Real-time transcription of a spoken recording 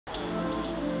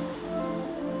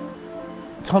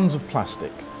Tons of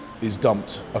plastic is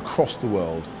dumped across the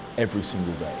world every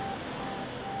single day.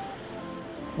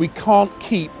 We can't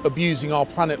keep abusing our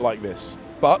planet like this,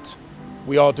 but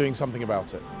we are doing something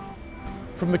about it.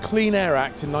 From the Clean Air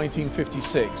Act in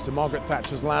 1956 to Margaret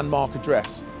Thatcher's landmark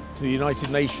address to the United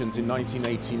Nations in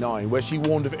 1989, where she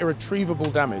warned of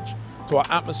irretrievable damage to our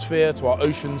atmosphere, to our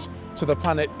oceans, to the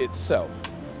planet itself,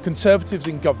 Conservatives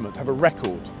in government have a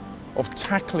record of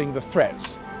tackling the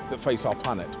threats that face our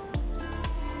planet.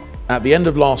 At the end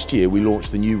of last year, we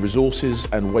launched the new Resources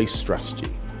and Waste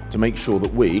Strategy to make sure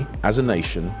that we, as a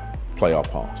nation, play our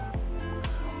part.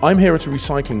 I'm here at a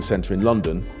recycling centre in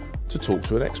London to talk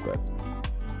to an expert.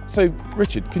 So,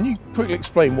 Richard, can you quickly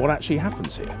explain what actually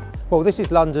happens here? Well, this is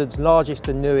London's largest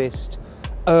and newest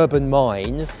urban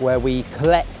mine, where we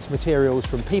collect materials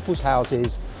from people's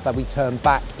houses that we turn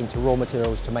back into raw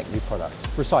materials to make new products,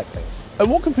 recycling. And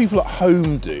what can people at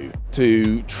home do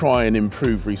to try and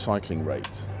improve recycling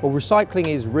rates? Well, recycling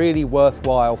is really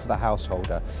worthwhile for the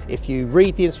householder. If you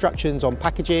read the instructions on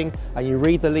packaging and you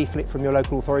read the leaflet from your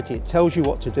local authority, it tells you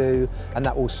what to do, and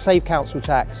that will save council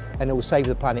tax and it will save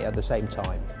the planet at the same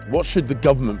time. What should the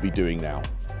government be doing now?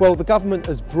 Well, the government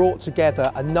has brought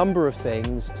together a number of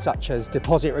things, such as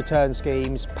deposit return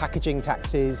schemes, packaging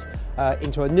taxes,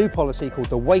 into a new policy called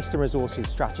the Waste and Resources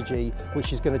Strategy,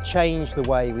 which is going to change the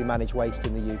way we manage waste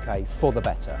in the UK for the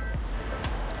better.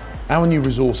 Our new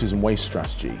Resources and Waste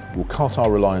Strategy will cut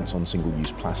our reliance on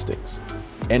single-use plastics,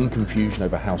 end confusion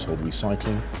over household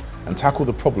recycling, and tackle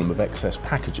the problem of excess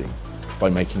packaging by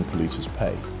making polluters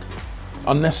pay.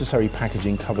 Unnecessary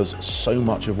packaging covers so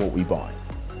much of what we buy.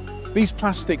 These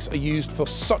plastics are used for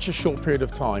such a short period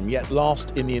of time, yet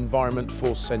last in the environment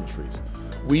for centuries.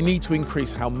 We need to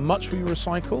increase how much we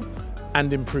recycle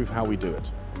and improve how we do it.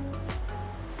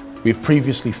 We have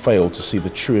previously failed to see the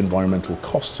true environmental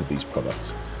costs of these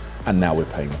products, and now we're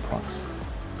paying the price.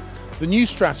 The new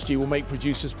strategy will make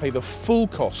producers pay the full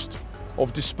cost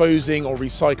of disposing or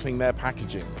recycling their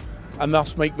packaging, and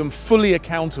thus make them fully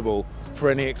accountable for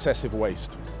any excessive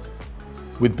waste.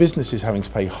 With businesses having to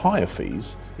pay higher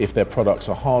fees if their products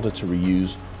are harder to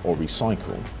reuse or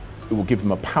recycle, it will give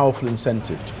them a powerful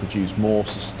incentive to produce more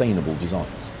sustainable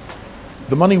designs.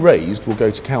 The money raised will go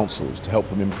to councils to help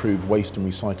them improve waste and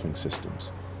recycling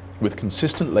systems. With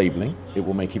consistent labelling, it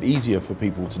will make it easier for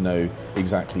people to know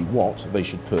exactly what they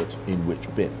should put in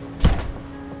which bin.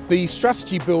 The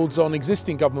strategy builds on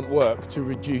existing government work to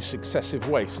reduce excessive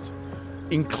waste,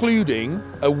 including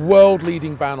a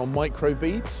world-leading ban on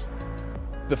microbeads,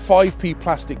 the 5p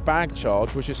plastic bag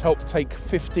charge, which has helped take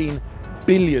 15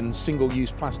 billion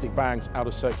single-use plastic bags out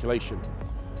of circulation,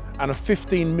 and a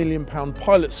 £15 million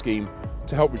pilot scheme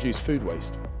to help reduce food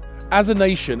waste. As a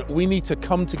nation, we need to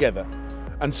come together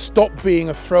and stop being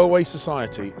a throwaway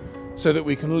society so that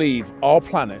we can leave our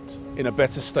planet in a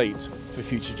better state for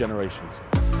future generations.